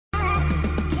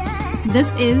This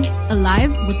is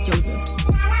Alive with Joseph.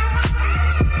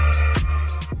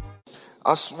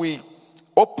 As we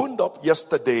opened up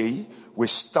yesterday, we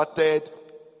started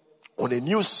on a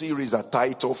new series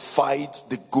entitled Fight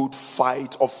the Good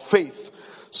Fight of Faith.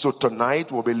 So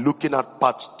tonight we'll be looking at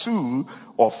part 2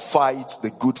 of Fight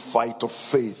the Good Fight of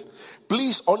Faith.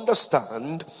 Please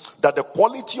understand that the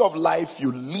quality of life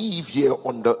you live here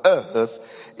on the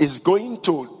earth is going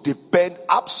to depend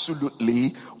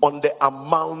absolutely on the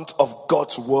amount of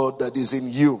God's word that is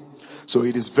in you. So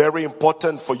it is very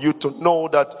important for you to know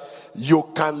that you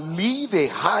can live a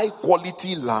high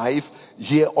quality life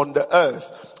here on the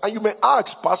earth. And you may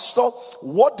ask, Pastor,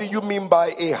 what do you mean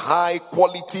by a high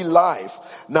quality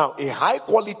life? Now, a high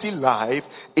quality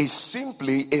life is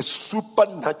simply a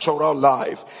supernatural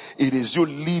life. It is you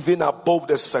living above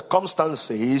the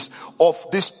circumstances of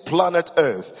this planet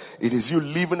earth. It is you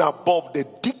living above the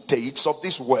dictates of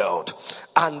this world.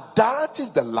 And that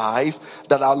is the life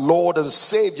that our Lord and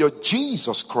Savior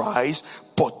Jesus Christ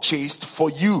purchased for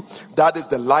you. That is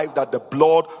the life that the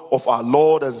blood of our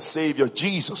Lord and Savior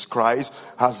Jesus Christ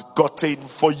has gotten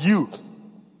for you.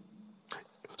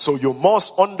 So you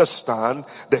must understand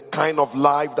the kind of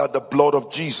life that the blood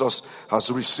of Jesus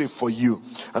has received for you.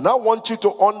 And I want you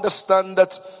to understand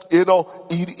that,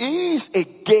 it is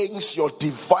against your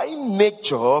divine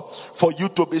nature for you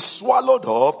to be swallowed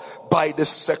up by the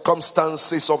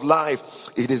circumstances of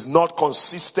life. It is not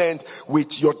consistent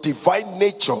with your divine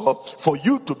nature for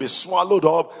you to be swallowed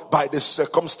up by the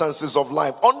circumstances of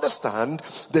life. Understand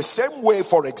the same way,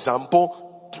 for example,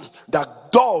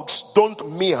 that dogs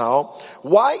don't meow.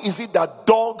 Why is it that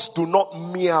dogs do not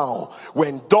meow?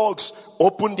 When dogs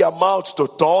open their mouths to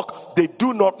talk, they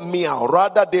do not meow,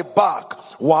 rather they bark.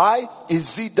 Why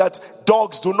is it that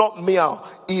dogs do not meow?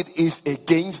 It is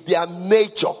against their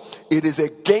nature. It is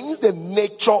against the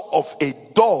nature of a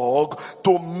dog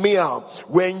to meow.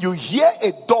 When you hear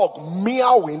a dog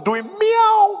meowing, doing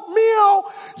meow, meow,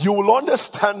 you will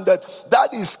understand that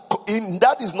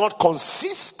is not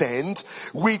consistent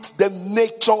with the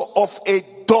nature of a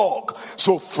dog.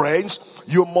 So friends,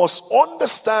 you must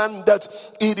understand that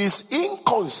it is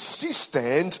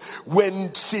inconsistent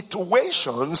when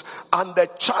situations and the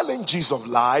challenges of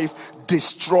life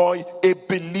destroy a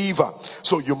believer.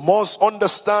 So you must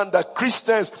understand that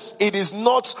Christians, it is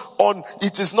not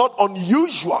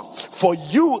unusual for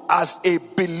you as a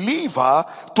believer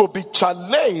to be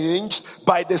challenged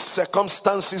by the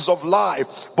circumstances of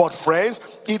life. But friends,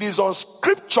 it is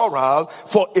unscriptural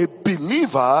for a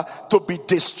believer to be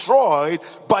destroyed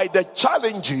by the challenges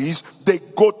they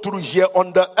go through here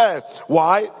on the earth.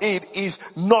 Why? It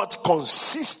is not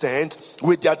consistent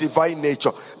with their divine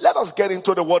nature. Let us get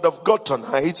into the word of God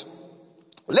tonight.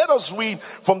 Let us read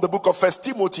from the book of 1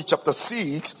 Timothy chapter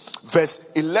 6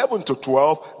 verse 11 to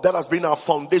 12. That has been our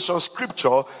foundation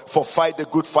scripture for Fight the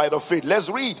Good Fight of Faith. Let's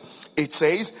read. It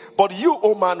says, "But you,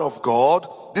 O man of God,"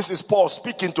 this is Paul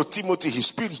speaking to Timothy, his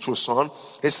spiritual son.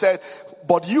 He said,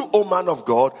 "But you, O man of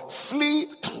God, flee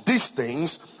these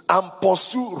things and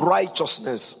pursue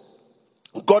righteousness,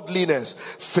 godliness,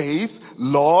 faith,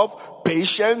 love,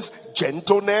 patience,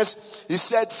 gentleness." He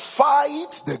said,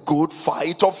 "Fight the good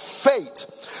fight of faith.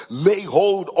 Lay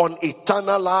hold on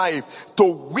eternal life, to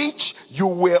which you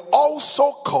were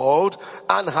also called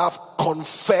and have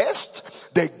confessed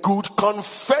the good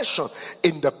confession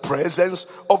in the presence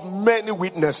of many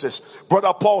witnesses."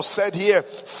 Brother Paul said here,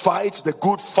 fight the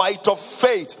good fight of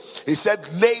faith. He said,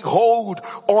 lay hold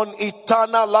on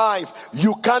eternal life.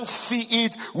 You can't see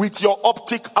it with your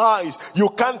optic eyes. You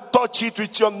can't touch it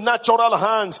with your natural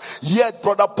hands. Yet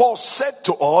Brother Paul said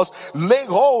to us, lay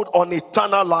hold on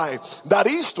eternal life. That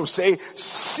is to say,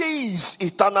 seize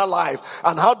eternal life.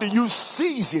 And how do you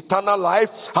seize eternal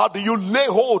life? How do you lay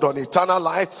hold on eternal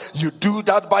life? You do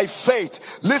that by faith.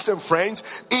 Listen, friends,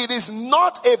 it is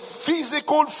not a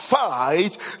physical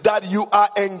fight that you are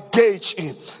engaged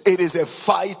in. It is a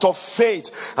fight of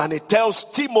faith. And it tells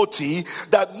Timothy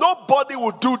that nobody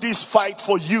will do this fight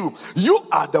for you. You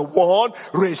are the one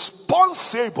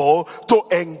responsible to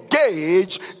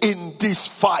engage in this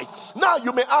fight. Now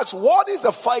you may ask, what is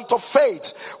the fight of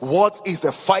faith? What is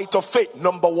the fight of faith?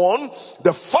 Number one,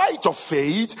 the fight of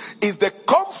faith is the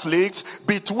conflict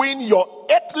between your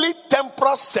earthly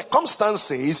temporal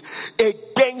circumstances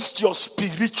against your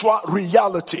spiritual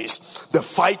realities. The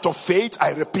fight of faith,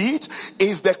 I repeat,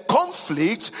 is the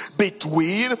conflict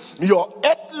between your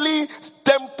earthly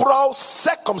temporal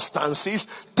circumstances.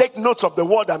 Take notes of the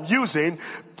word I'm using.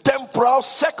 Temporal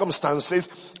circumstances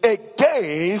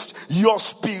against your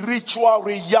spiritual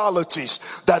realities.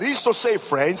 That is to say,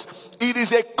 friends, it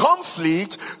is a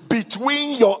conflict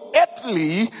between your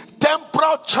earthly temporal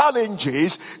temporal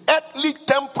challenges, earthly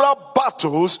temporal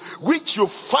battles, which you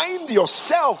find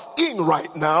yourself in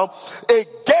right now,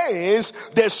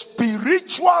 against the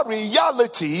spiritual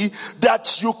reality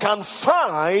that you can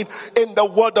find in the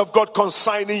word of God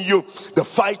concerning you. The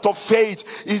fight of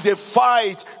faith is a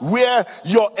fight where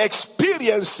your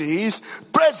experiences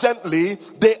presently,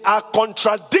 they are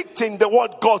contradicting the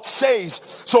word God says.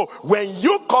 So when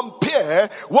you compare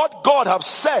what God has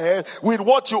said with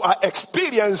what you are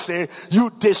experiencing,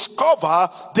 you discover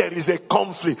there is a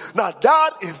conflict. Now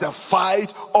that is the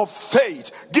fight of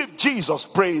faith. Give Jesus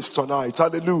praise tonight.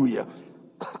 Hallelujah.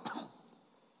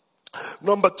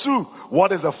 Number 2,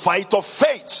 what is the fight of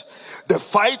faith? The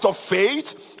fight of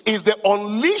faith is the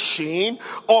unleashing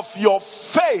of your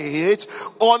faith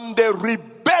on the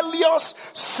rebellious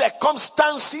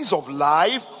circumstances of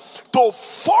life to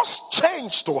force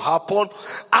change to happen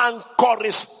and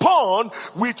correspond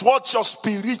with what your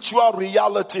spiritual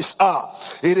realities are.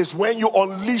 It is when you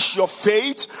unleash your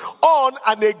faith on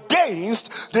and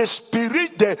against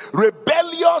the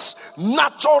rebellious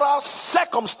natural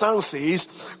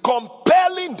circumstances,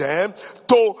 compelling them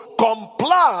to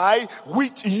comply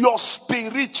with your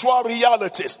spiritual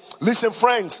realities. Listen,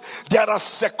 friends, there are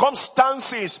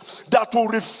circumstances that will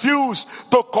refuse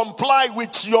to comply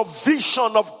with your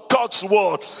vision of God's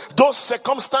word. Those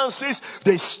circumstances,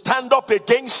 they stand up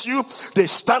against you. They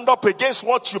stand up against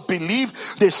what you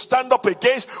believe. They stand up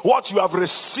against what you have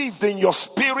received in your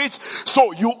spirit.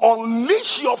 So you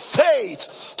unleash your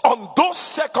faith on those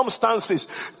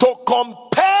circumstances to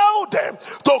compel them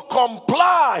to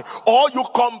comply, or you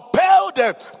compel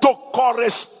them to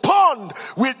correspond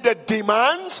with the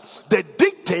demands, the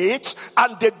dictates,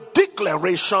 and the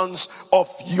declarations of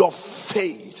your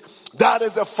faith. That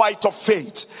is the fight of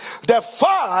faith. The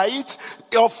fight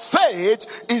of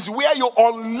faith is where you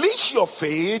unleash your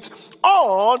faith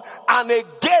on and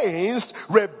against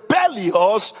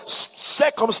rebellious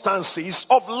circumstances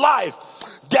of life.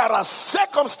 There are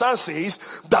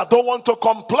circumstances that don't want to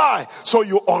comply, so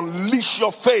you unleash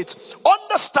your faith.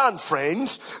 Understand,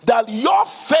 friends, that your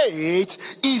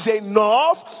faith is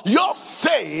enough. Your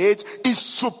faith is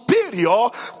superior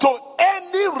to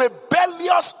any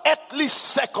rebellious earthly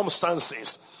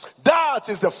circumstances. That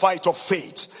is the fight of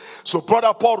faith. So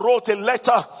Brother Paul wrote a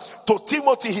letter to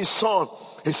Timothy, his son.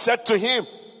 He said to him,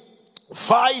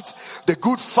 fight the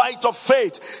good fight of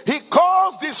faith. He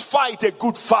calls this fight a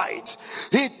good fight.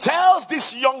 He tells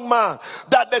this young man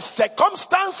that the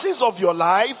circumstances of your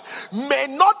life may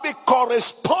not be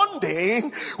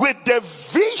corresponding with the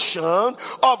vision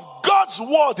of God's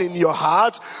word in your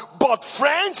heart, but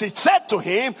friends, he said to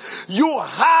him, you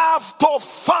have to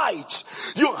fight.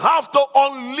 You have to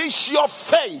unleash your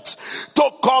faith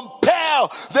to compel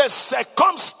the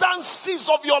circumstances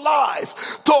of your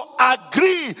life to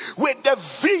agree with the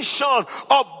vision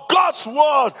of God's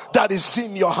word that is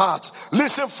in your heart.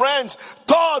 Listen, friends,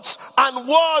 thoughts and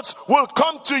words will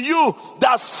come to you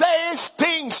that says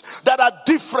things that are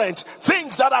different,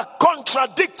 things that are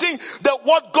contradicting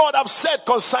what God has said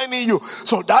concerning you.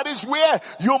 So that is where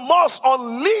you must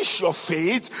unleash your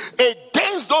faith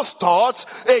against those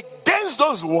thoughts, against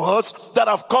those words that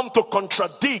have come to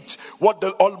contradict what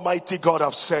the Almighty God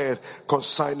has said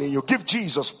concerning you. Give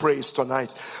Jesus praise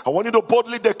tonight. I want you to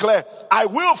boldly declare, I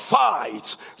will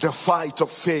fight the fight of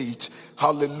faith.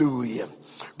 Hallelujah.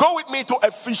 Go with me to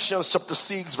Ephesians chapter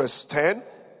 6 verse 10.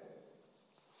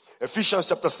 Ephesians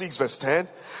chapter 6 verse 10.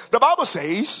 The Bible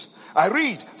says, I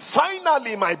read,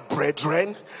 finally, my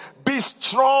brethren, be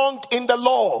strong in the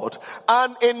Lord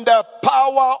and in the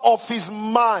power of his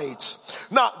might.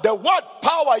 Now, the word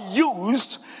power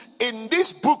used in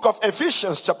this book of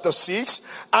Ephesians chapter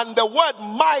 6 and the word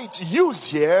might used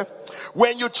here,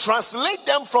 when you translate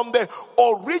them from the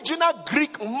original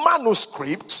Greek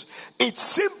manuscript, it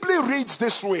simply reads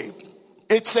this way.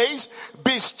 It says,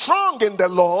 be strong in the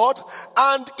Lord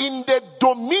and in the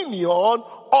dominion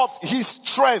of his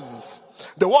strength.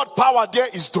 The word power there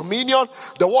is dominion.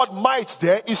 The word might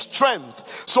there is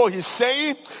strength. So he's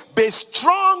saying, be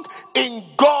strong in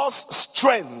God's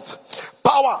strength.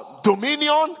 Power,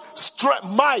 dominion, strength,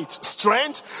 might,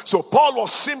 strength. So Paul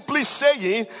was simply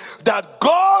saying that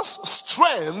God's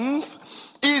strength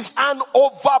is an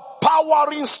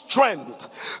overpowering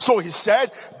strength. So he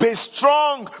said, be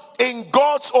strong in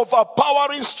God's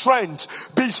overpowering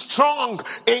strength. Be strong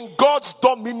in God's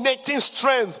dominating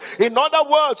strength. In other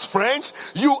words,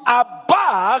 friends, you are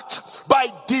backed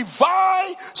by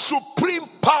divine supreme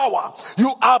power.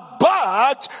 You are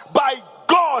backed by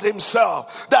God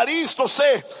himself. That is to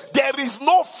say, there is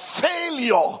no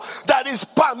failure that is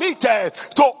permitted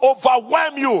to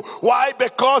overwhelm you. Why?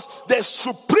 Because the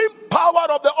supreme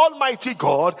power of the Almighty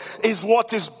God is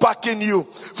what is backing you.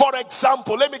 For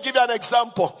example, let me give you an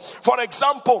example. For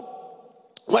example,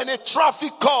 when a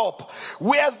traffic cop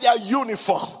wears their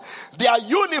uniform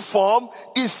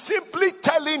is simply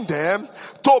telling them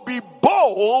to be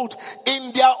bold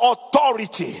in their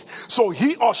authority. So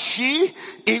he or she,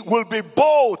 it will be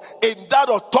bold in that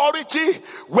authority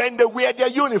when they wear their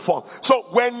uniform. So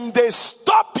when they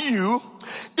stop you,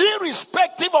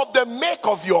 irrespective of the make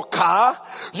of your car,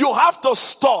 you have to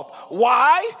stop.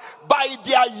 Why? By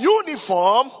their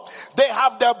uniform, they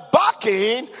have the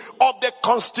backing of the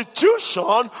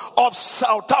Constitution of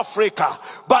South Africa.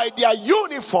 By their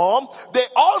uniform, they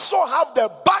also have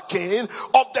the backing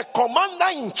of the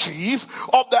Commander-in-Chief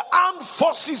of the Armed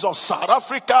Forces of South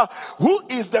Africa, who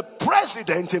is the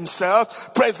president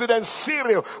himself, President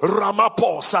Cyril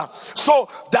Ramaphosa. So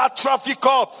that traffic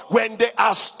cop, when they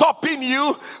are stopping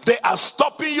you, they are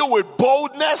stopping you with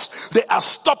boldness, they are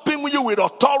stopping you with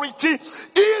authority,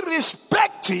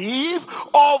 irrespective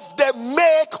of the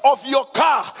make of your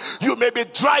car. You may be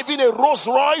driving a Rolls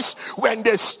Royce. When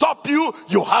they stop you,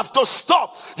 you have to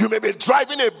stop. You may be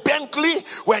driving a Bentley.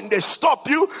 When they stop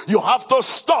you, you have to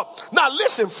stop. Now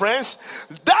listen, friends,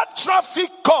 that traffic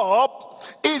cop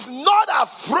is not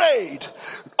afraid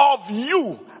of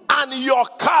you and your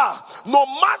car, no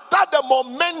matter the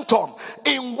momentum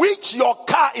in which your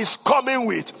car is coming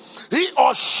with. He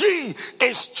or she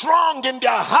is strong in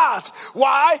their heart.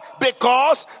 Why?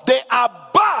 Because they are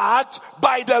backed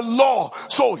by the law.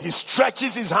 So he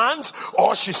stretches his hands,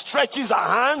 or she stretches her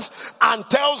hands and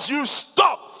tells you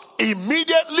stop.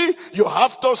 Immediately you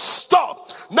have to stop.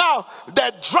 Now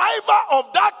the driver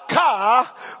of that car,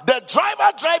 the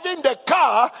driver driving the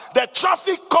car, the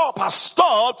traffic cop has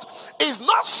stopped, is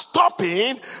not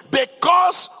stopping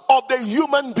because of the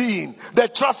human being, the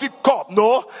traffic cop.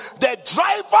 No, the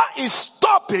driver is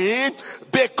stopping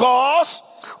because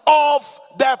of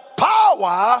the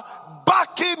power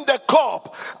backing the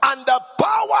cop. And the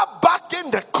power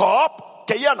backing the cop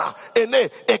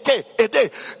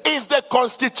is the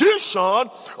Constitution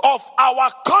of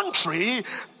our country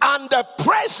and the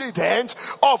president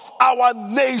of our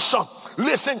nation.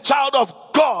 Listen, child of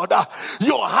God,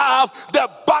 you have the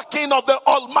backing of the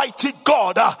Almighty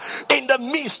God in the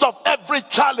midst of every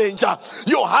challenge.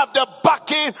 You have the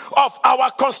backing of our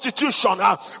Constitution.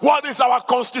 What is our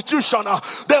Constitution?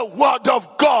 The Word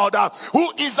of God,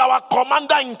 who is our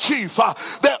Commander-in-Chief,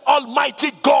 the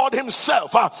Almighty God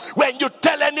himself. When you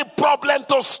tell any problem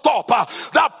to stop,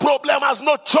 that problem has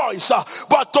no choice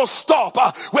but to stop.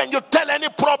 When you tell any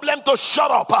problem to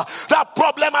shut up, that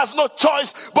problem has no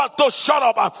choice but to shut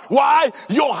up. Why?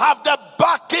 You have the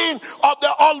backing of the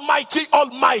Almighty.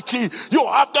 You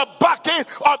have the backing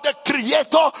of the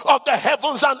Creator of the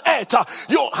heavens and earth.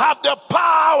 You have the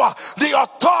power, the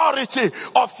authority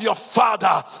of your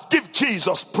Father. Give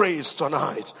Jesus praise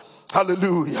tonight.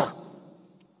 Hallelujah.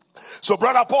 So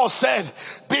Brother Paul said,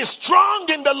 be strong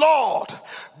in the Lord,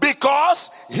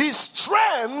 because his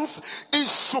strength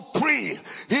is supreme.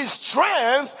 His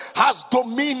strength has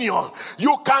dominion.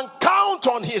 You can count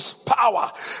on his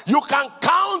power. You can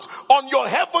count on your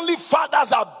heavenly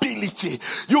Father's ability.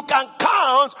 You can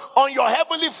count on your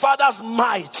heavenly Father's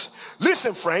might.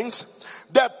 Listen, friends,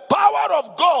 the power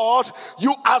of God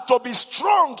you are to be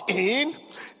strong in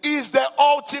is the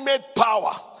ultimate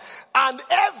power. And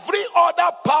every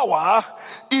other power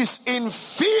is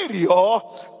inferior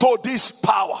to this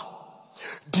power.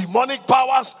 Demonic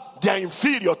powers, they are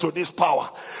inferior to this power.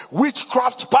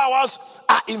 Witchcraft powers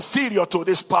are inferior to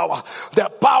this power. The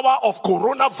power of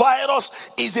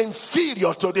coronavirus is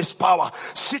inferior to this power.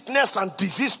 Sickness and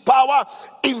disease power,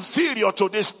 inferior to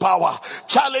this power.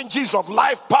 Challenges of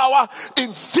life power,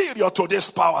 inferior to this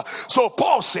power. So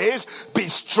Paul says, be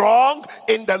strong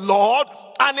in the Lord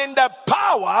and in the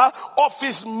power of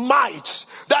his might.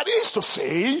 That is to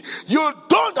say, you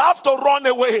don't have to run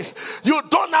away. You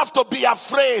don't have to be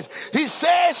afraid. He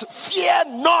says, fear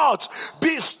not.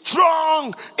 Be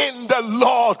strong in the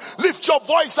Lord. Lift your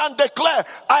voice and declare,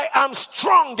 I am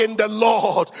strong in the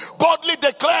Lord. Boldly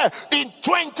declare, in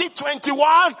 2021,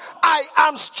 I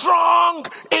am strong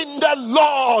in the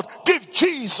Lord. Give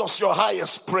Jesus your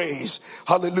highest praise.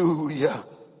 Hallelujah.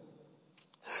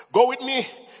 Go with me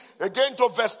again to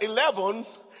verse 11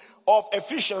 of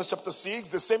Ephesians chapter 6,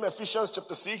 the same Ephesians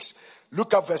chapter 6.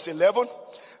 Look at verse 11.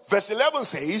 Verse 11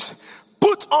 says,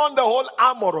 put on the whole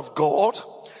armor of God,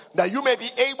 that you may be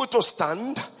able to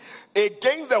stand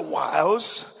against the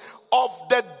wiles of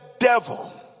the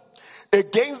devil.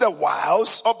 Against the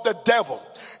wiles of the devil.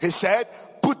 He said,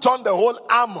 put on the whole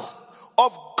armor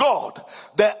of God.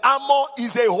 The armor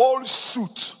is a whole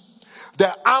suit.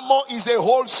 The armor is a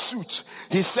whole suit.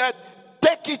 He said,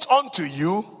 take it unto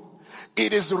you.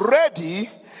 It is ready.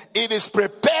 It is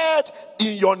prepared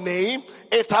in your name.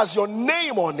 It has your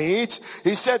name on it.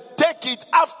 He said, take it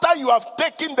after you have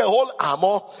taken the whole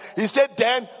armor. He said,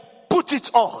 then put it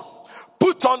on.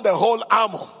 Put on the whole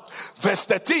armor. Verse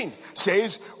 13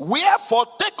 says, wherefore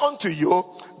take unto you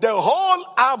the whole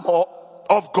armor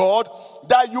of God,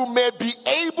 that you may be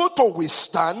able to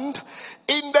withstand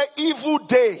in the evil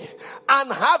day,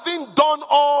 and having done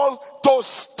all to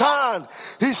stand.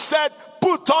 He said,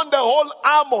 put on the whole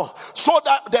armor, so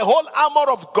that the whole armor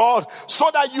of God, so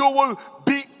that you will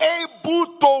be able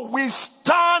to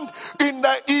withstand in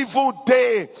the evil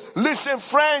day. Listen,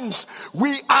 friends,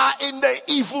 we are in the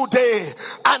evil day,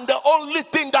 and the only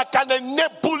thing that can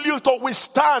enable you to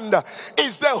withstand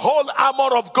is the whole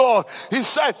armor of God. He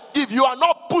said, if you are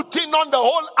not putting on the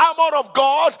whole armor of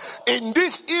God in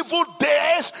these evil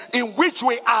days in which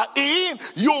we are in,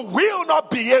 you will not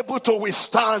be able to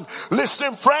withstand.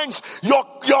 Listen, friends, your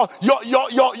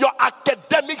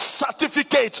academic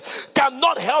certificate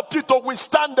cannot help you to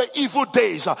withstand the evil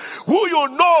days. Who you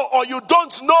know or you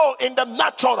don't know in the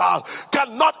natural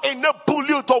cannot enable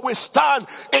you to withstand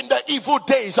in the evil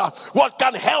days. What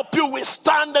can help you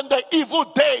withstand in the evil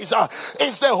days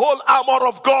is the whole armor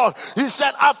of God. He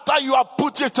said, after you have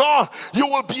put it on, you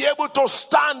will be able to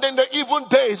stand in the evil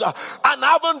days. And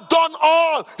having done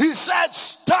all, he said,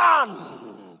 stand.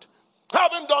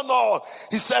 Having done all,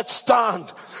 he said,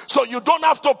 stand. So you don't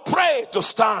have to pray to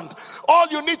stand. All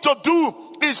you need to do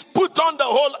is put on the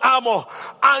whole armor,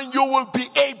 and you will be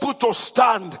able to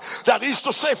stand. That is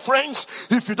to say, friends,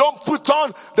 if you don't put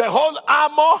on the whole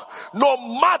armor, no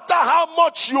matter how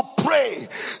much you pray,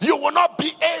 you will not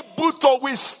be able to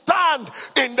withstand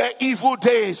in the evil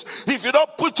days. If you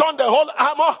don't put on the whole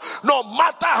armor, no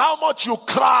matter how much you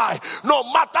cry, no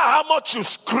matter how much you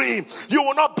scream, you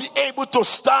will not be able to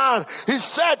stand. He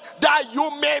said that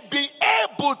you may be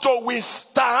able to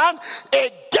withstand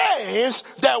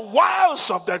against the wiles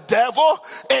of the devil,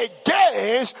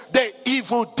 against the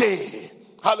evil day.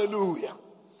 Hallelujah.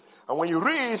 And when you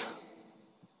read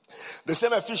the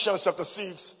same Ephesians chapter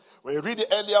 6, when you read the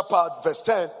earlier part, verse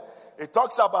 10, it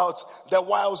talks about the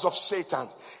wiles of Satan.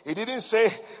 It didn't say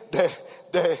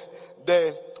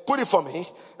put it for me,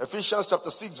 Ephesians chapter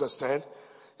 6 verse 10.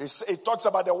 It talks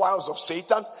about the wiles of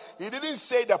Satan. He didn't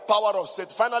say the power of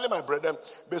Satan. Finally, my brethren,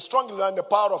 be strong in the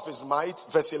power of his might.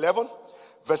 Verse 11.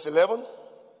 Verse 11.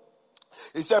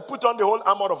 He said, put on the whole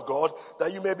armor of God,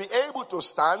 that you may be able to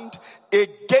stand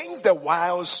against the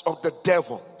wiles of the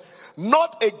devil.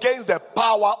 Not against the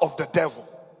power of the devil.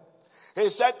 He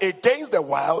said, against the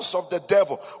wiles of the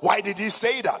devil. Why did he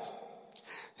say that?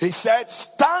 He said,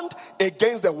 stand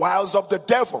against the wiles of the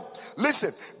devil.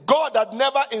 Listen, God had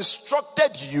never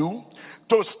instructed you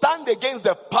to stand against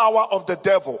the power of the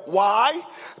devil. Why?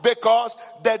 Because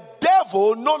the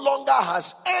devil no longer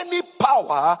has any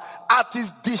power at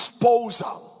his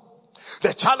disposal.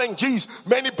 The challenge is,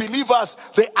 many believers,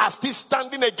 they are still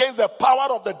standing against the power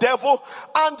of the devil.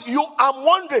 And I'm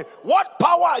wondering, what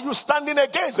power are you standing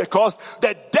against? Because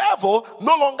the devil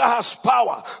no longer has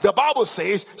power. The Bible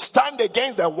says, stand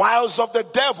against the wiles of the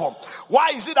devil.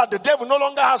 Why is it that the devil no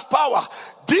longer has power?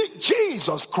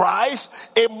 Jesus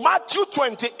Christ, in Matthew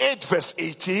 28 verse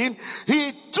 18,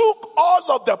 he took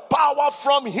all of the power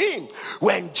from him.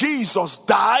 When Jesus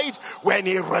died, when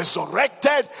he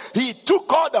resurrected, he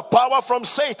took all the power from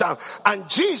Satan. And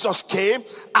Jesus came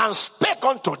and spake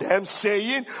unto them,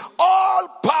 saying, all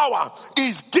power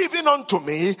is given unto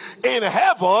me in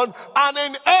heaven and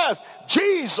in earth.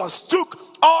 Jesus took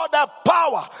all the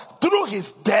power through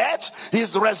his death,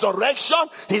 his resurrection,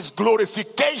 his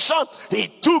glorification. He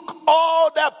took all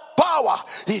the power.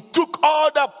 He took all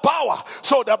the power.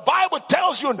 So the Bible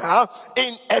tells you now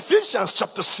in Ephesians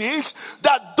chapter 6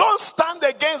 that don't stand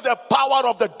against the power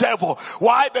of the devil.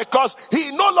 Why? Because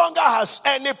he no longer has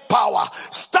any power.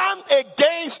 Stand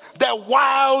against the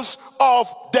wiles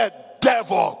of the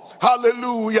devil.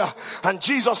 Hallelujah. And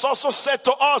Jesus also said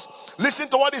to us, listen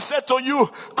to what he said to you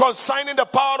concerning the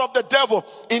power of the devil.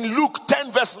 In Luke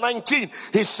 10 verse 19,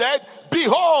 he said,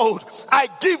 behold, I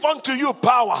give unto you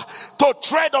power to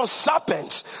tread on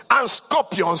serpents and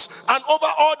scorpions and over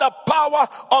all the power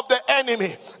of the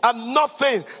enemy, and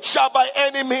nothing shall by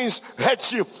any means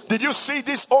hurt you. Did you see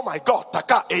this? Oh my God.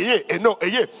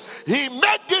 He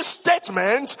made this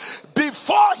statement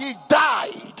before he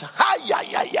died.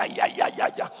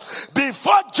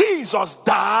 Before Jesus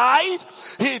died,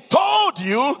 he told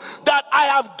you that I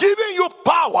have given you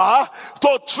power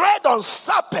to tread on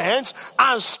serpents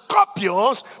and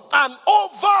scorpions and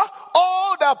over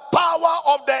all the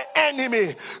power of the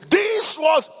enemy. This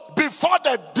was before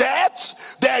the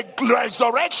death, the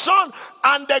resurrection,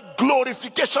 and the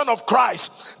glorification of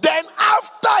Christ. Then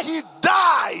after he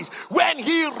died, when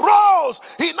he rose,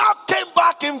 he now came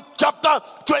back in chapter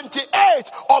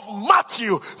 28 of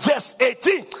Matthew, verse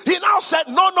 18. He now said,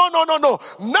 no.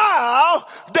 Now,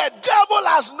 the devil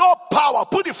has no power.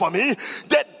 Put it for me.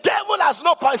 The devil has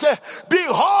no power. He said,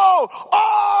 behold,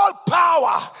 all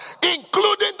power,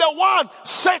 including the one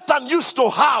Satan used to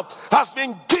have, has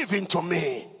been given to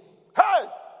me. Hey!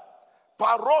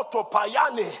 Paroto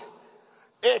payane.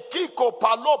 Ekiko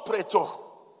palopreto.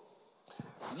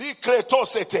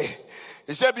 Likretosete.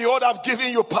 He said, behold, I've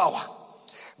given you power.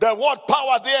 The word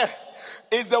power there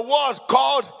is the word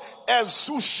called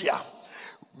exousia,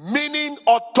 meaning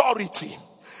authority.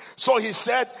 So he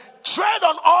said, tread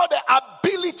on all the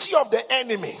ability of the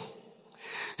enemy.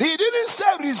 He didn't say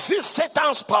resist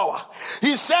Satan's power.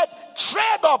 He said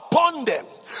tread upon them,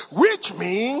 which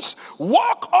means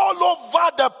walk all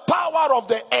over the power of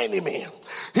the enemy.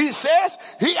 He says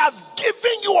he has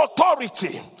given you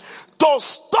authority to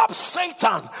stop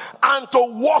Satan and to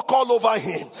walk all over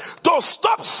him, to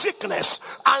stop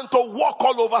sickness and to walk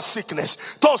all over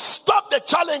sickness, to stop the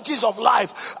challenges of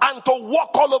life and to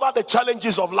walk all over the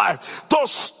challenges of life, to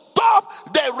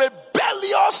stop the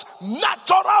rebellious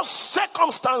natural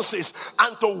circumstances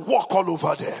and to walk all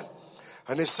over them.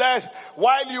 And he said,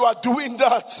 while you are doing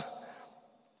that,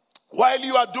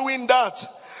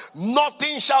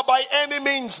 nothing shall by any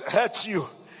means hurt you.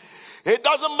 It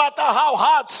doesn't matter how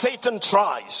hard Satan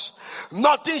tries.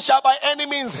 Nothing shall by any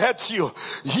means hurt you.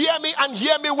 Hear me and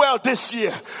hear me well this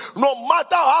year. No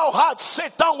matter how hard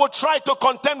Satan will try to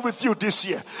contend with you this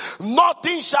year,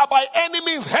 nothing shall by any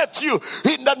means hurt you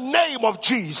in the name of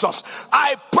Jesus.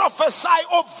 I prophesy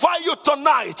over you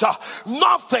tonight.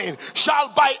 Nothing shall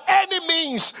by any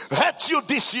means hurt you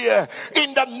this year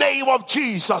in the name of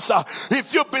Jesus.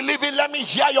 If you believe it, let me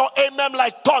hear your amen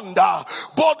like thunder.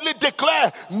 Boldly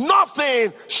declare,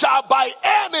 nothing shall by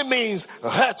any means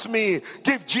hurt me.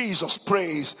 Give Jesus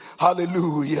praise.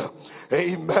 Hallelujah.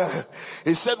 Amen.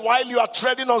 He said, while you are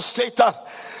treading on Satan,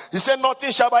 he said,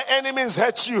 nothing shall by any means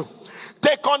hurt you.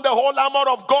 Take on the whole armor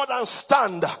of God and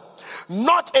stand.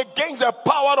 Not against the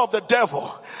power of the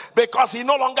devil, because he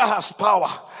no longer has power.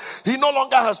 He no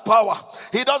longer has power.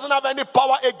 He doesn't have any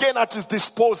power again at his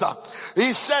disposal.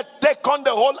 He said, take on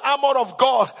the whole armor of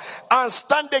God and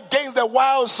stand against the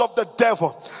wiles of the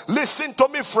devil. Listen to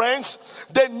me, friends.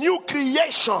 The new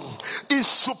creation is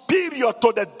superior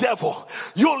to the devil.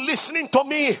 You're listening to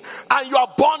me and you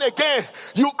are born again.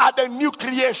 You are the new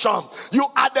creation. You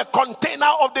are the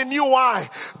container of the new wine.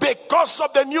 Because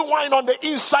of the new wine on the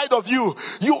inside of you,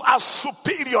 you are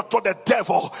superior to the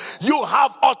devil. You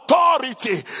have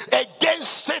authority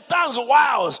against Satan's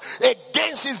wiles,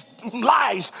 against his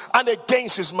lies, and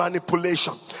against his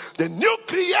manipulation. The new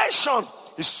creation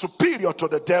is superior to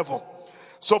the devil.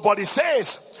 So, but he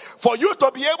says, for you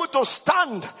to be able to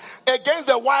stand against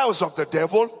the wiles of the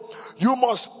devil, you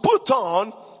must put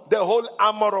on the whole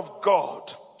armor of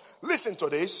God. Listen to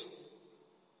this.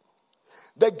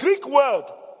 The Greek word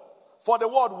for the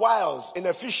word wiles in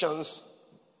Ephesians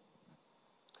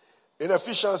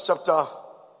chapter,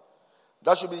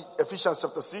 that should be Ephesians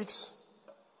chapter 6.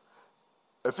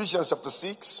 Ephesians chapter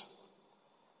 6,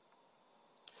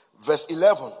 verse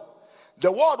 11.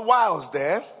 The word wiles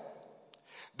there,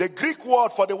 the Greek word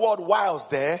for the word wiles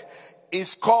there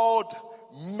is called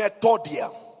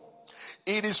methodia.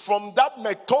 It is from that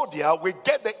methodia we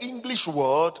get the English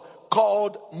word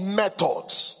called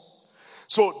methods.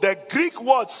 So the Greek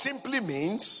word simply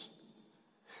means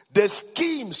the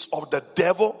schemes of the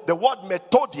devil. The word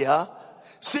methodia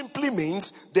simply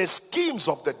means the schemes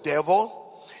of the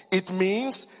devil. It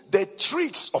means the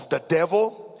tricks of the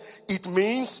devil. It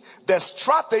means the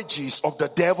strategies of the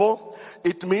devil.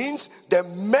 It means the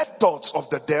methods of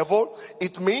the devil.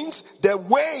 It means the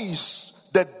ways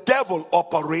the devil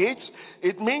operates.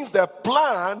 It means the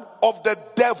plan of the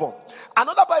devil.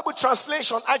 Another Bible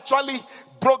translation actually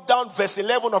broke down verse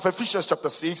 11 of Ephesians chapter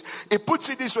 6. It puts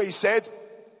it this way. He said,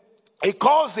 he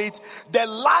calls it the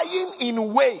lying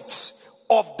in wait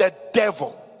of the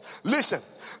devil. Listen,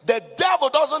 the devil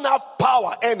doesn't have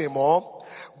power anymore,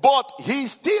 but he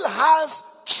still has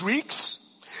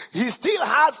tricks. He still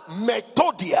has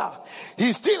methodia.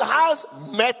 He still has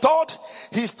method.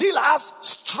 He still has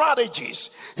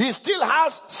strategies. He still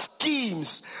has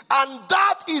schemes. And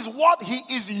that is what he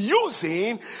is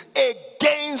using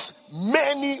against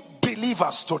many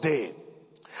believers today.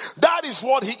 That is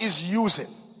what he is using.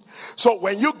 So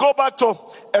when you go back to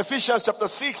Ephesians chapter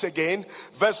 6 again,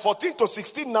 verse 14 to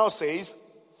 16 now says,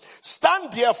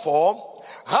 stand therefore,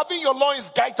 having your loins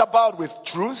girt about with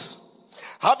truth,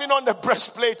 Having on the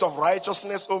breastplate of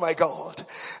righteousness, oh my God,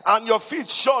 and your feet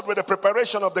shod with the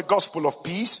preparation of the gospel of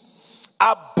peace.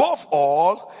 Above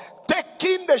all,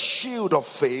 taking the shield of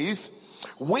faith,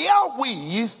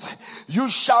 wherewith you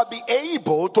shall be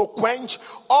able to quench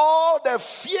all the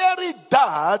fiery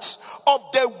darts of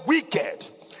the wicked.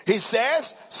 He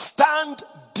says, stand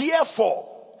therefore.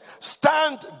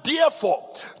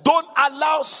 Don't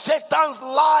allow Satan's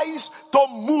lies to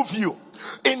move you.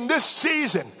 In this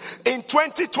season, in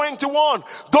 2021,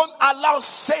 don't allow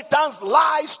Satan's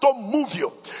lies to move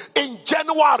you. In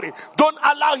January, don't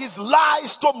allow his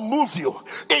lies to move you.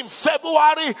 In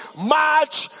February,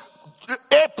 March,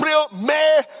 April,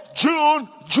 May, June,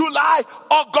 July,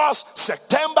 August,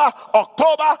 September,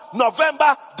 October,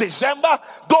 November, December,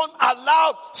 don't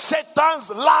allow Satan's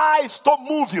lies to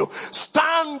move you.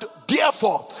 Stand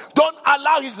therefore. Don't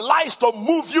allow his lies to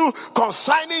move you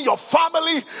concerning your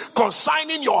family,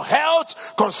 concerning your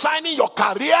health, concerning your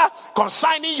career,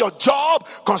 concerning your job,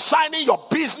 concerning your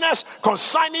business,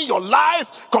 concerning your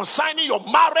life, concerning your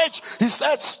marriage. He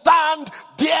said, stand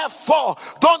therefore.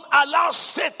 Don't allow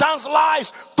Satan's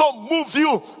lies to move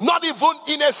you, not even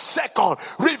in a second.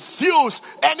 Refuse.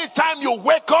 Anytime you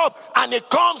wake up and he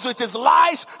comes with his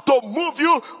lies to move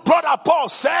you, Brother Paul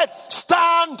said,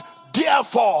 stand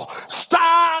therefore.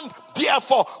 Stand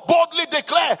therefore. Boldly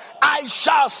declare, I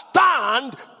shall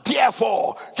stand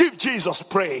therefore. Give Jesus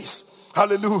praise.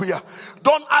 Hallelujah.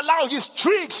 Don't allow his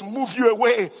tricks move you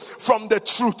away from the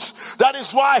truth. That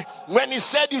is why when he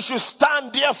said you should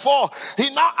stand therefore, he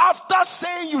now, after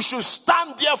saying you should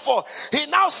stand therefore, he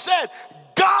now said,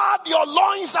 guard your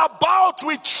loins about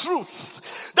with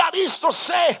truth. That is to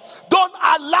say, don't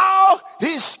allow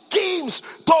his schemes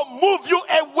to move you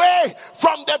away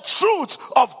from the truth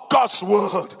of God's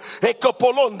word.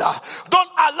 Don't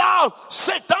allow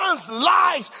Satan's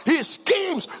lies, his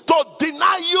schemes to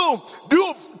deny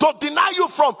you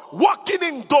from walking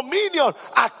in dominion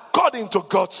according to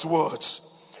God's words.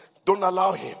 Don't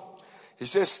allow him. He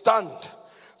says, stand.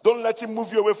 Don't let him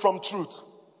move you away from truth.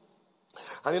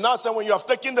 And he now said, when you have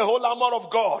taken the whole armor of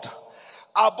God,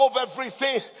 above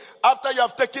everything, after you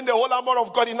have taken the whole armor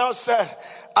of God, he now said,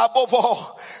 above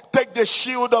all, take the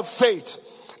shield of faith.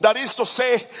 That is to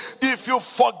say, if you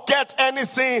forget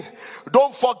anything,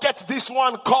 don't forget this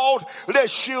one called the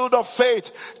shield of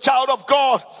faith. Child of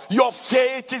God, your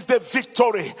faith is the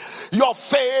victory. Your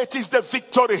faith is the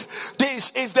victory.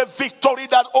 This is the victory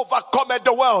that overcometh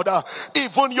the world.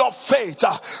 Even your faith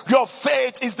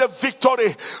is the victory.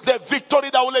 The victory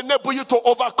that will enable you to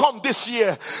overcome this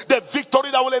year. The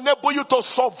victory that will enable you to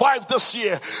survive this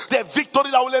year. The victory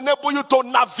that will enable you to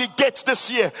navigate this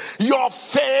year. Your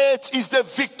faith is the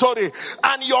victory.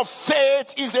 And your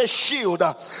faith is a shield.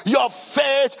 Your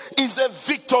faith is a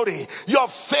victory. Your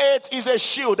faith is a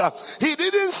shield. He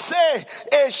didn't say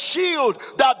a shield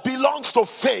that belongs to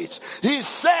faith. He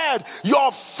said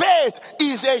your faith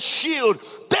is a shield.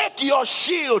 Take your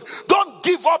shield. Don't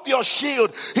give up your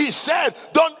shield. He said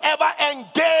don't ever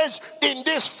engage in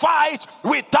this fight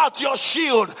without your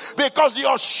shield, because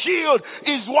your shield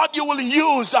is what you will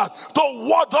use to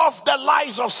ward off the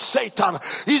lies of Satan.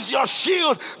 Is your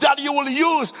shield that you will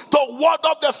use to ward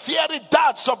off the fiery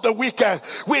darts of the wicked.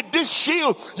 With this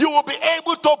shield, you will be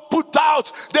able to put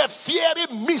out the fiery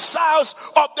missiles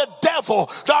of the devil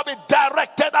that will be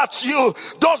directed at you.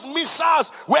 Those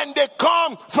missiles, when they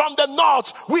come from the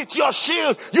north, with your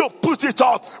shield, you put it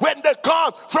off. When they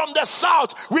come from the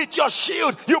south, with your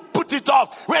shield, you put it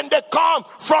off. When they come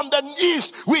from the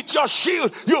east, with your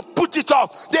shield, you put it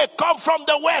off. They come from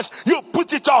the west, you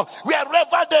put it off.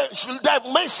 Wherever the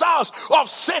missiles of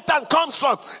Satan comes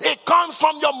from, it comes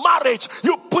from your marriage,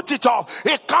 you put it off.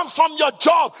 It comes from your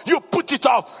job, you put it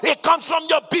off. It comes from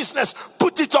your business,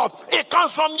 put it off. It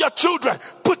comes from your children,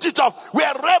 put it off.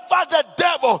 Wherever the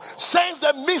devil sends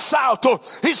the missile to,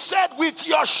 he said, with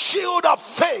your shield of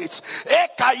faith,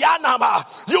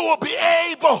 you will be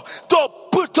able to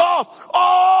put off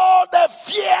all the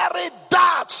fiery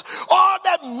darts, all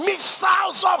the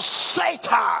missiles of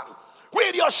Satan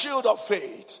with your shield of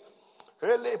faith.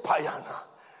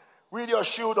 With your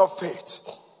shield of faith.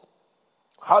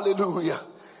 Hallelujah.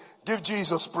 Give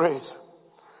Jesus praise.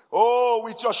 Oh,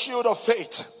 with your shield of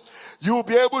faith, you will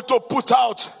be able to put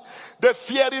out the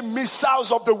fiery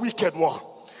missiles of the wicked one.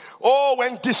 Oh,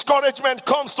 when discouragement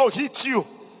comes to hit you,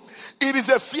 it is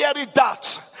a fiery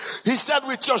dart. He said,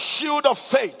 with your shield of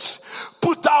faith,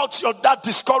 Put out that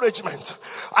discouragement.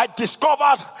 I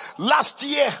discovered last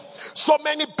year so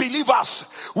many believers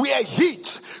were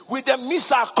hit with the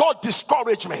missile called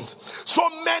discouragement. So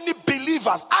many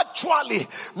believers, actually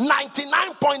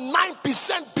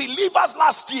 99.9% believers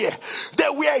last year, they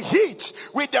were hit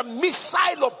with the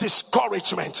missile of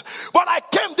discouragement. But I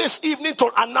came this evening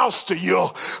to announce to you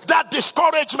that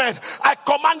discouragement, I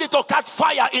command it to catch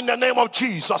fire in the name of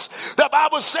Jesus. The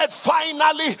Bible said,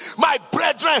 finally, my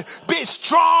brethren, be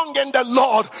strong in the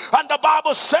Lord. And the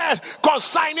Bible said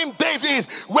concerning David,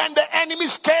 when the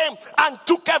enemies came and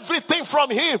took everything from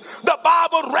him, the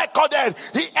Bible recorded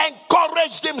he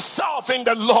encouraged himself in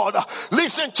the Lord.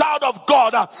 Listen, child of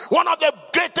God, one of the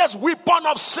greatest weapons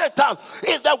of Satan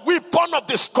is the weapon of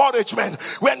discouragement.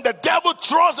 When the devil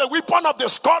throws a weapon of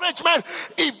discouragement,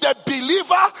 if the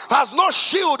believer has no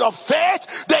shield of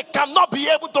faith, they cannot be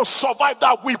able to survive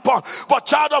that weapon. But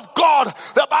child of God,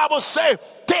 the Bible says,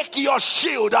 take your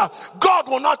shield. God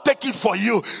will not take it for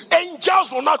you.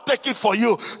 Angels will not take it for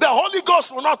you. The Holy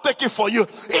Ghost will not take it for you.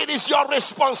 It is your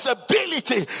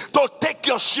responsibility to take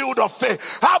your shield of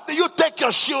faith. How do you take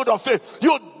your shield of faith?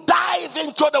 You dive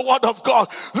into the Word of God.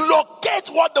 Locate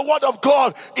what the Word of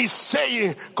God is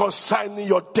saying concerning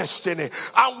your destiny.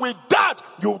 And with that,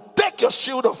 you take your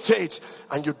shield of faith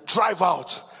and you drive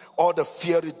out all the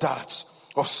fiery darts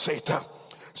of Satan.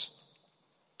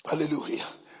 Hallelujah.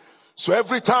 So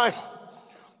every time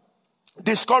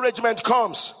discouragement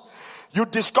comes, you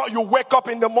wake up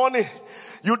in the morning,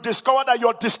 you discover that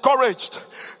you're discouraged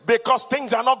because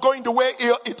things are not going the way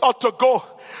it ought to go.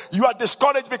 You are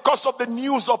discouraged because of the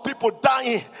news of people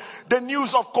dying, the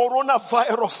news of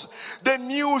coronavirus, the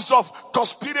news of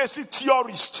conspiracy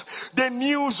theorists, the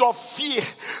news of fear,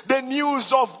 the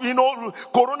news of,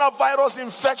 coronavirus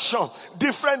infection,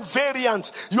 different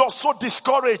variants. You're so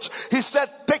discouraged. He said,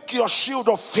 take your shield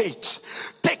of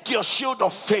faith. Take your shield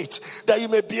of faith that you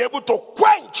may be able to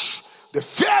quench the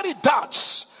fiery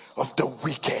darts of the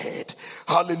wicked.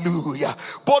 Hallelujah.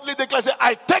 Boldly declare, say,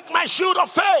 I take my shield of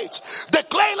faith.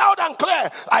 Declare loud and clear,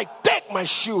 I take my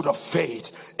shield of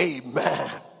faith. Amen.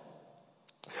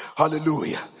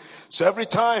 Hallelujah. So every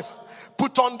time,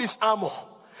 put on this armor.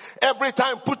 Every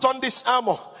time, put on this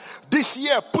armor. This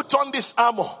year, put on this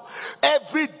armor.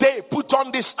 Every day, put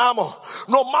on this armor.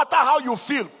 No matter how you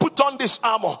feel, put on this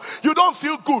armor. You don't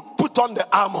feel good, put on the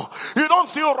armor. You don't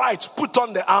feel right, put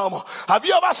on the armor. Have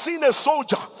you ever seen a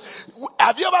soldier?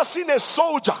 Have you ever seen a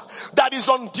soldier that is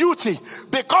on duty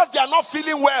because they are not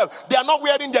feeling well, they are not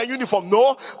wearing their uniform?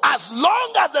 No. As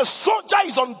long as the soldier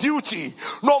is on duty,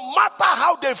 no matter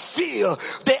how they feel,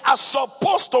 they are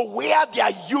supposed to wear their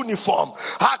uniform.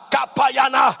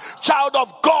 Hakapayana, child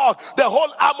of God, the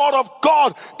whole armor of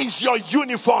God is your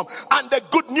uniform. And the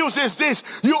good news is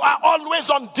this: you are always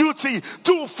on duty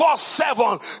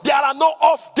 24/7. There are no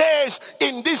off days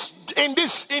in this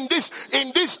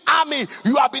army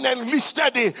you have been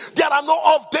enlisted in. There are no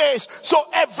off days. So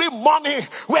every morning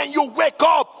when you wake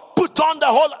up, put on the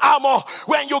whole armor.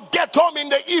 When you get home in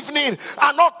the evening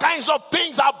and all kinds of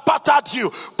things are battered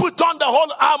you, put on the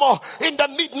whole armor. In the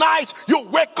midnight, you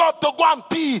wake up to go and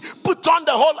pee, put on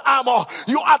the whole armor.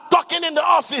 You are talking in the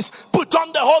office, put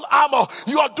on the whole armor.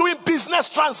 You are doing business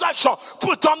transaction,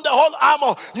 put on the whole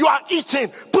armor. You are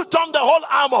eating, put on the whole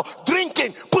armor.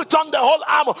 Drinking, put on the whole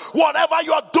armor. Whatever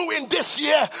you are doing this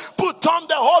year, put on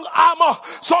the whole armor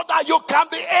so that you can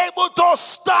be able to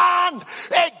stand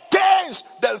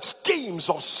against the schemes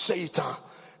of Satan.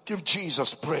 Give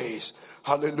Jesus praise.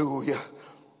 Hallelujah.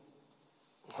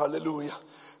 Hallelujah.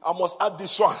 I must add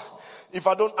this one. If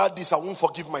I don't add this, I won't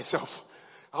forgive myself.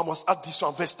 I must add this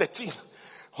one. Verse 13.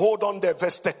 Hold on there.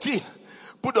 Verse 13.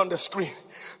 Put on the screen.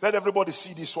 Let everybody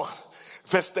see this one.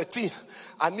 Verse 13.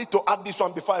 I need to add this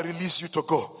one before I release you to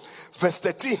go. Verse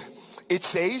 13. It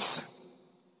says,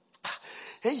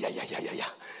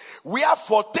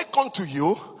 wherefore take unto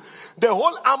you the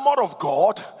whole armor of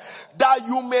God, that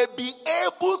you may be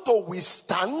able to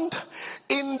withstand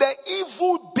in the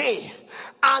evil day,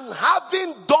 and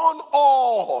having done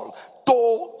all,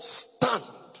 to stand.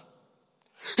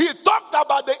 He talked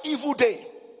about the evil day.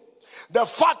 The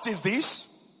fact is this: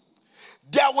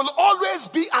 there will always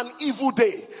be an evil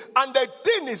day. And the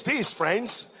thing is this,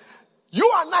 friends,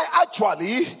 you and I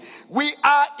actually, we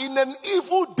are in an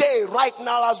evil day right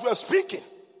now as we're speaking.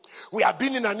 We have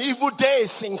been in an evil day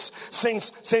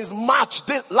since March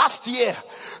last year.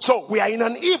 So we are in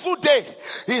an evil day.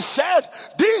 He said,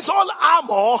 this whole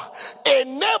armor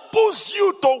enables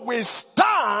you to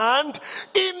withstand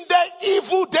in the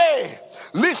evil day.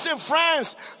 Listen,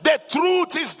 friends, the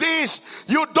truth is this: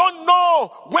 you don't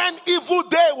know when evil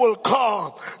day will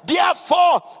come.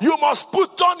 Therefore, you must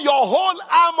put on your whole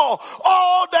armor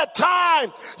all the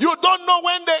time. You don't know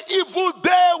when the evil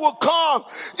day will come.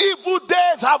 Evil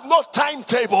days have no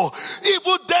timetable.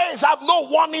 Evil days have no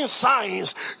warning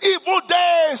signs. Evil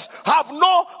days have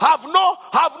no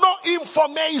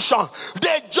information.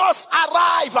 They just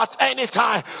arrive at any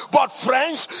time. But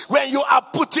friends, when you are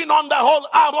putting on the whole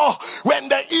armor, when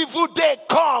the evil day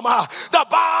come, the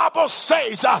Bible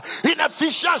says in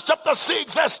Ephesians chapter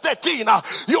 6 verse 13,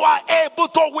 you are able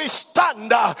to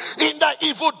withstand in the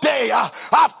evil day.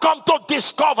 I've come to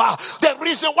discover the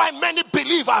reason why many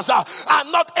believers are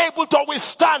not able to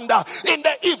withstand in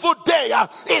the evil day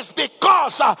is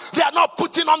because they are not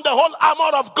putting on the whole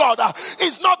armor of God.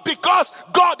 It's not because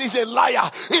God is a liar.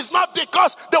 It's not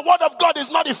because the word of God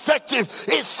is not effective.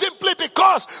 It's simply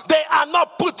because they are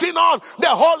not putting on the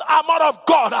whole armor of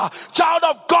God. Child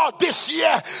of God, this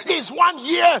year is 1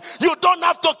 year. You don't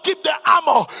have to keep the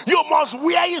armor. You must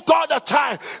wear it all the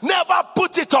time. Never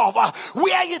put it off.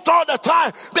 Wear it all the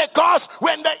time, because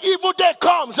when the evil day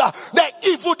comes, the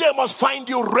evil day must find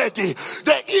you ready.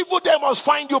 The evil day must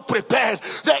find you prepared.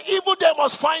 The evil day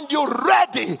must find you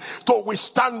ready to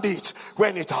withstand it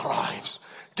when it arrives.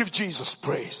 Give Jesus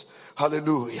praise.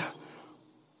 Hallelujah.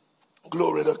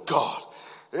 Glory to God.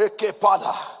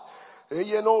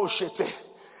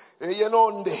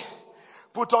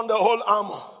 Put on the whole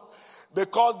armor,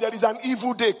 because there is an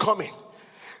evil day coming.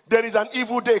 There is an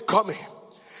evil day coming,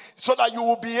 so that you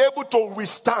will be able to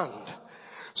withstand,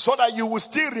 so that you will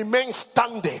still remain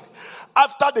standing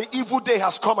after the evil day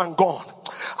has come and gone.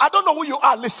 I don't know who you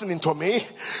are listening to me.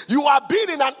 You have been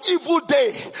in an evil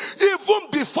day even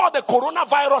before the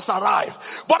coronavirus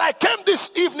arrived. But I came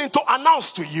this evening to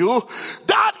announce to you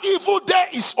that evil day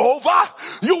is over.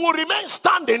 You will remain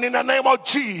standing in the name of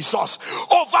Jesus.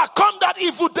 Overcome that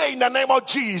evil day in the name of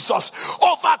Jesus.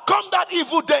 Overcome that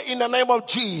evil day in the name of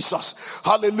Jesus.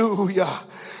 Hallelujah.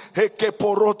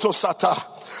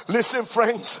 Listen,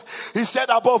 friends, he said,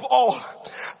 above all,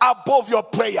 above your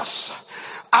prayers,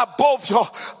 above your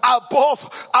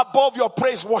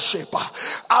praise worship,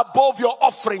 above your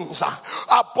offerings,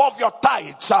 above your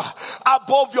tithes,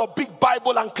 above your big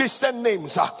Bible and Christian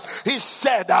names, he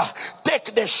said,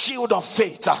 take the shield of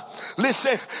faith.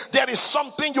 Listen, there is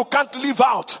something you can't live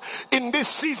out in this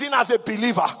season as a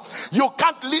believer. You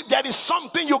can't live. There is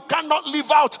something you cannot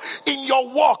live out in your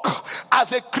walk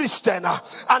as a Christian,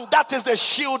 and that is the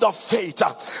shield of faith.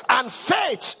 And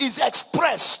faith is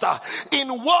expressed in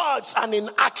words and in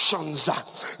actions.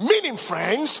 Meaning,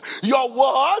 friends, your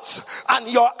words and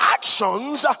your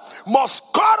actions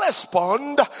must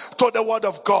correspond to the word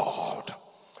of God.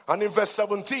 And in verse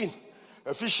 17,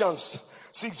 Ephesians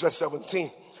 6 verse 17,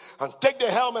 and take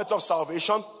the helmet of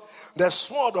salvation, the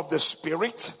sword of the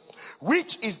Spirit,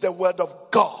 which is the word of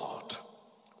God.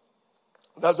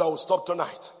 That's where I will stop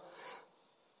tonight.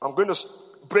 I'm going to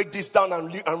break this down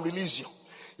and release you.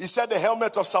 He said the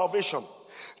helmet of salvation,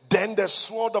 then the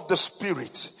sword of the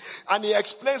Spirit. And he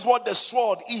explains what the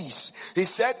sword is. He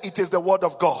said it is the word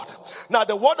of God. Now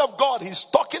the word of God he's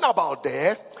talking about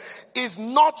there is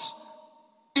not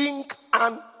ink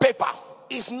and paper.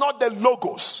 It's not the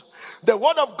logos. The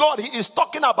word of God he is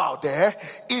talking about there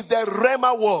is the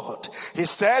Rhema word. He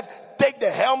said, take the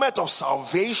helmet of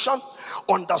salvation.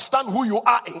 Understand who you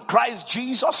are in Christ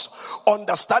Jesus.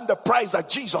 Understand the price that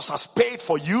Jesus has paid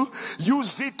for you.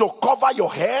 Use it to cover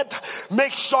your head.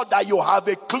 Make sure that you have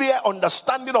a clear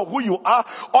understanding of who you are.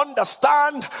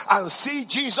 Understand and see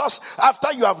Jesus.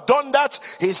 After you have done that,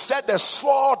 he said the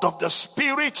sword of the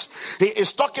Spirit. He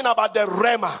is talking about the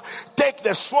Rhema. Take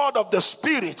the sword of the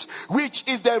Spirit, which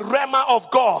is the Rhema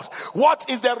of God. What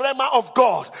is the Rhema of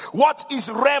God? What is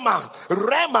Rhema?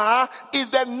 Rhema is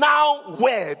the now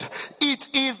word.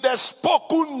 It is the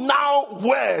spoken now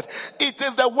word. It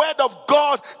is the word of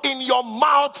God in your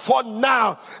mouth for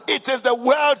now. It is the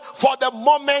word for the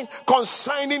moment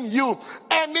concerning you.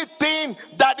 Anything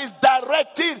that is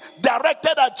directed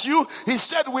at you, he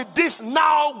said, with this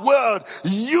now word,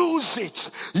 use it.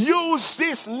 Use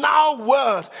this now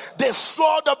word, the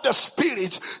sword of the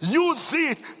Spirit. Use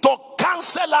it to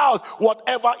cancel out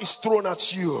whatever is thrown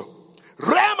at you.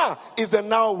 Rhema is the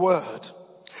now word.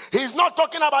 He's not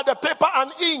talking about the paper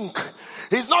and ink.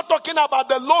 He's not talking about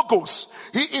the logos.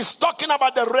 He is talking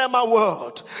about the Rhema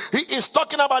word. He is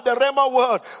talking about the Rhema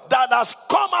word that has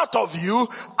come out of you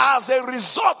as a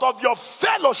result of your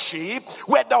fellowship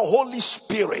with the Holy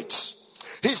Spirit.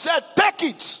 He said, take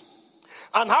it.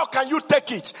 And how can you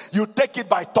take it? You take it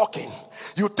by talking.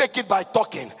 You take it by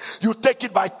talking. You take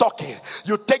it by talking.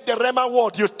 You take the Rhema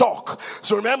word, you talk.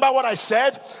 So remember what I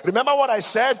said?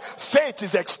 Faith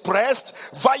is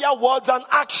expressed via words and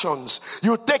actions.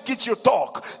 You take it, you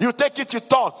talk. You take it, you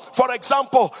talk. For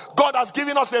example, God has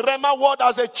given us a Rhema word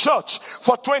as a church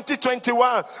for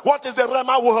 2021. What is the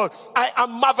Rhema word? I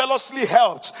am marvelously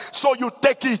helped. So you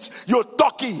take it, you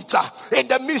talk it. In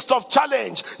the midst of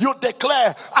challenge, you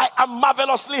declare, I am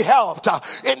marvelously helped.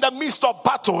 In the midst of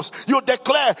battles, you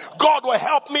declare, God will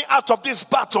help me out of this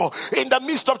battle. In the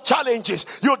midst of challenges,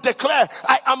 you declare,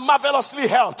 I am marvelously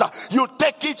helped. You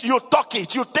take it, you talk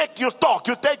it. You take, you talk.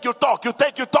 You take, you talk. You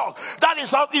take, you talk. That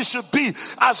is how it should be.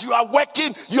 As you are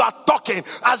working, you are talking.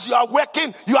 As you are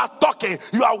working, you are talking.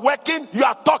 You are working, you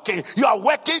are talking. You are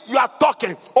working, you are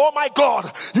talking. Oh my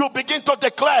God, you begin to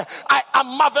declare, I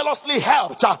am marvelously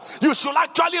helped. You should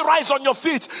actually rise on your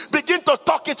feet. Begin to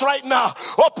talk it right now.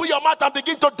 Open your mouth and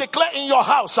begin to declare in your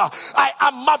house, I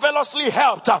am marvelously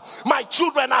helped. My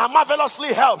children are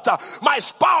marvelously helped. My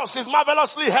spouse is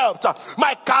marvelously helped.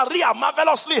 My career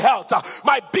marvelously helped.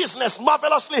 My business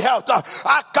marvelously helped.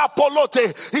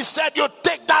 Akapolote. He said, you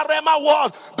take that Rhema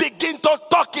word, begin to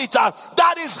talk it.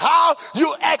 That is how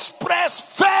you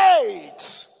express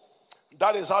faith.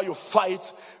 That is how you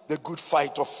fight the good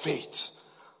fight of faith.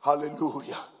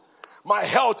 Hallelujah. My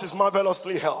health is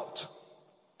marvelously helped.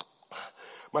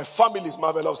 My family is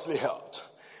marvelously helped.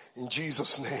 In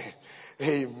Jesus' name,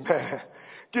 amen.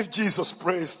 Give Jesus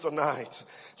praise tonight.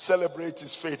 Celebrate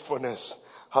his faithfulness.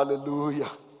 Hallelujah.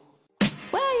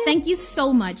 Thank you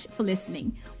so much for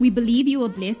listening. We believe you were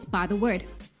blessed by the word.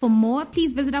 For more,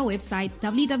 please visit our website,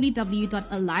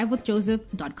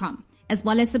 www.alivewithjoseph.com, as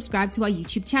well as subscribe to our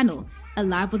YouTube channel,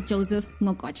 Alive with Joseph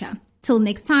Ngokocha. Till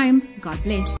next time, God bless.